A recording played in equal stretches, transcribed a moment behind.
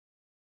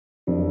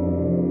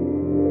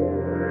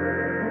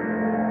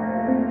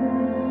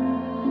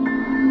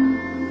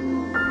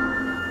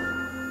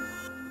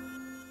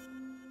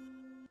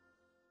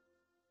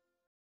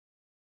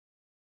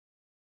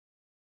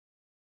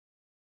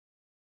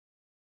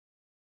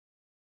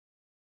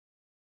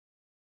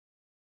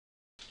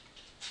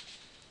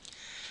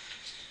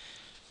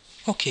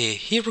Okay,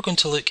 here we're going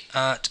to look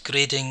at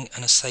grading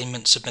an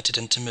assignment submitted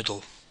into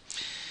Moodle.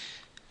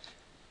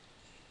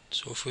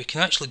 So if we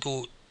can actually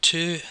go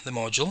to the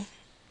module,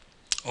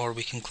 or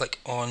we can click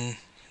on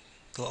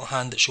the little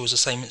hand that shows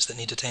assignments that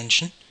need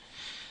attention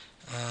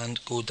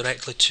and go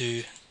directly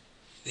to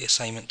the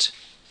assignment.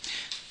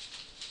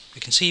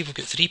 We can see we've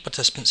got 3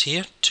 participants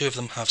here. 2 of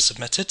them have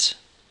submitted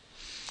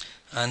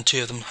and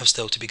 2 of them have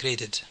still to be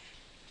graded.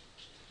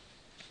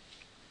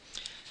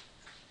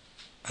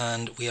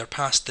 And we are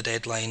past the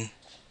deadline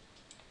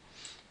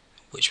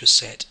which was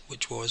set,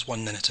 which was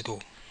 1 minute ago.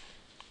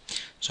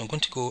 So I'm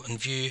going to go and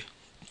view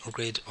or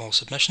grade all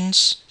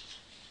submissions.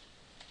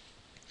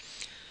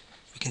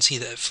 We can see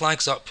that it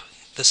flags up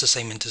this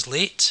assignment is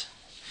late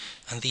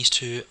and these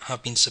 2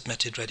 have been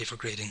submitted ready for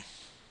grading.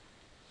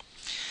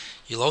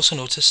 You'll also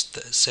notice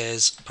that it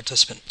says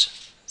participant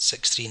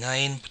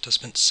 639,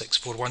 participant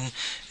 641.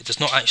 It does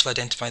not actually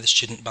identify the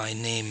student by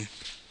name.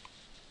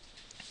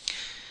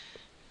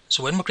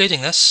 So when we're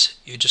grading this,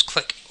 you just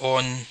click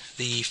on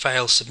the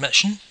file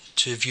submission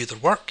to view their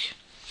work,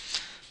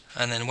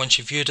 and then once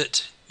you've viewed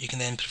it, you can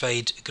then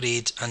provide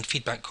grade and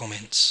feedback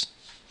comments.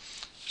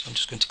 So I'm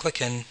just going to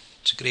click in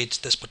to grade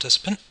this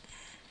participant.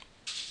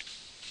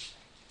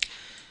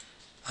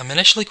 I'm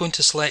initially going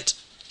to select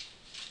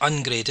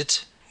ungraded,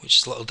 which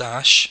is a little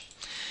dash,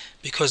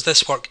 because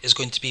this work is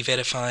going to be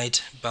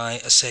verified by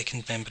a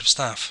second member of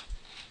staff.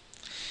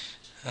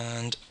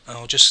 And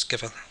I'll just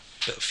give a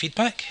bit of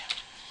feedback.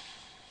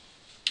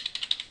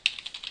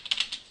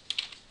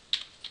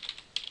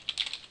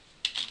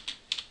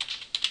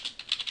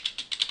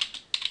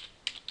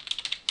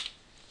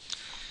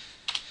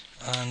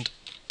 And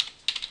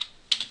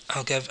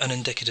I'll give an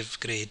indicative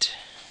grade.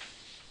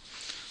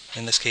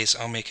 In this case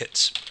I'll make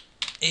it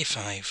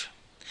A5.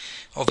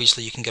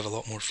 Obviously you can give a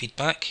lot more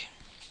feedback,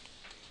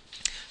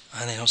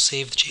 and then I'll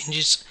save the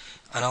changes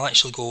and I'll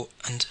actually go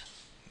and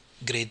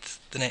grade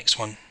the next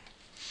one.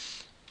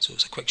 So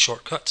it's a quick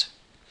shortcut.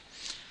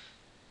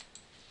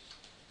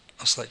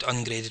 I'll select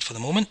ungraded for the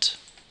moment,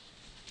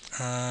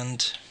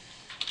 and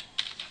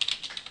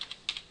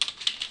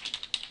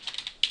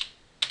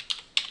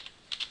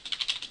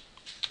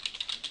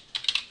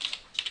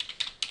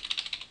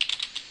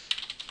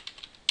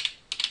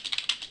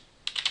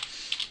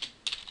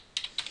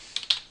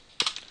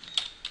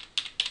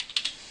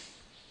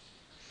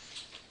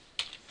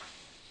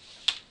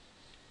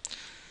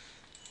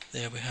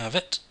there we have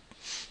it.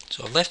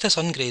 So I've left this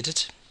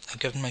ungraded, I've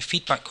given my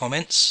feedback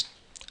comments,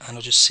 and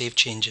I'll just save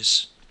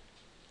changes.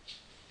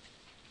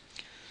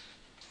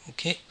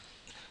 Okay,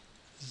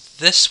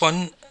 this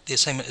one, the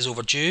assignment is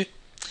overdue.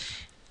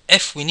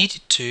 If we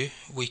needed to,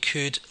 we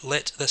could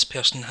let this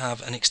person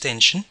have an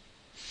extension,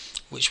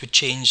 which would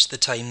change the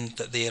time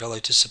that they are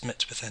allowed to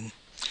submit within.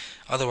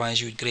 Otherwise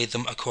you would grade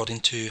them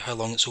according to how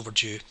long it's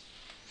overdue.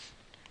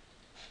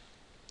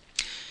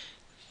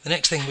 The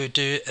next thing we would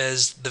do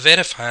is the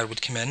verifier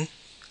would come in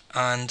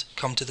and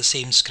come to the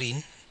same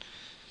screen.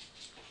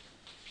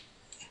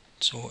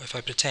 So if I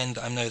pretend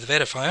that I'm now the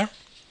verifier,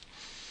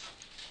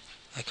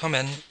 I come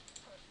in,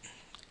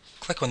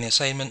 click on the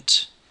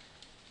assignment,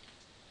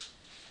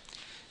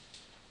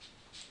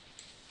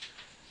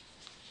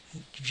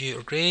 view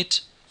or grade,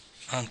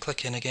 and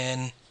click in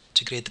again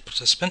to grade the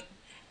participant.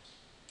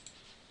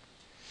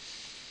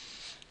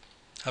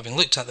 Having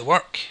looked at the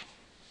work,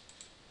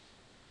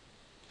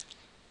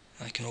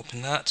 I can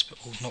open that, but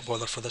we'll not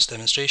bother for this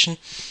demonstration.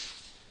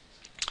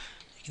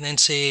 You can then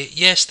say,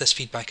 yes, this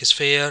feedback is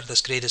fair,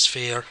 this grade is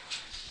fair.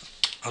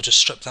 I'll just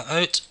strip that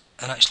out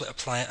and actually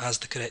apply it as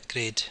the correct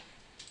grade,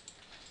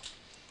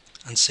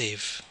 and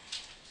save.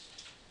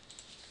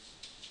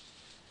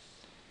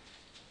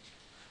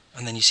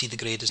 And then you see the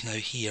grade is now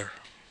here.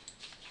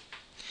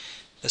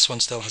 This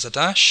one still has a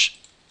dash.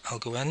 I'll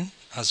go in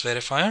as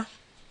verifier,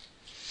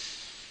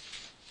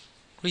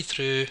 read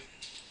through.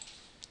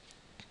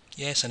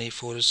 Yes, an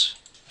A4 is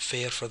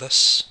fair for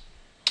this.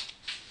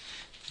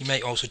 You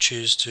might also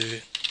choose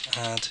to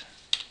add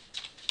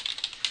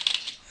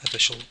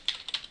additional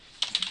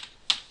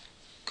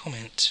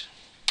comment,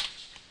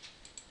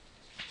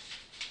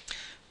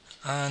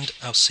 and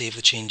I'll save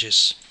the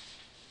changes.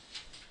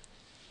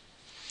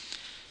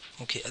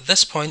 Okay, at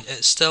this point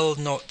it's still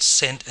not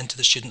sent into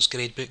the student's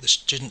gradebook. The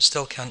student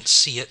still can't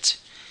see it.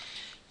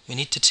 We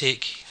need to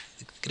take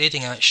the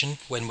grading action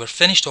when we're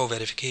finished all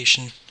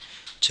verification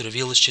to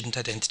reveal the student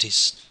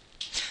identities.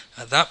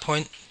 At that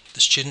point the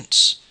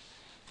students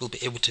will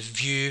be able to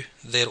view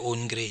their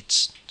own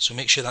grades. So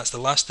make sure that's the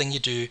last thing you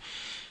do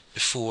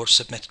before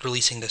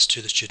releasing this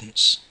to the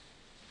students.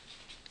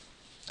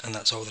 And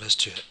that's all there is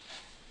to it.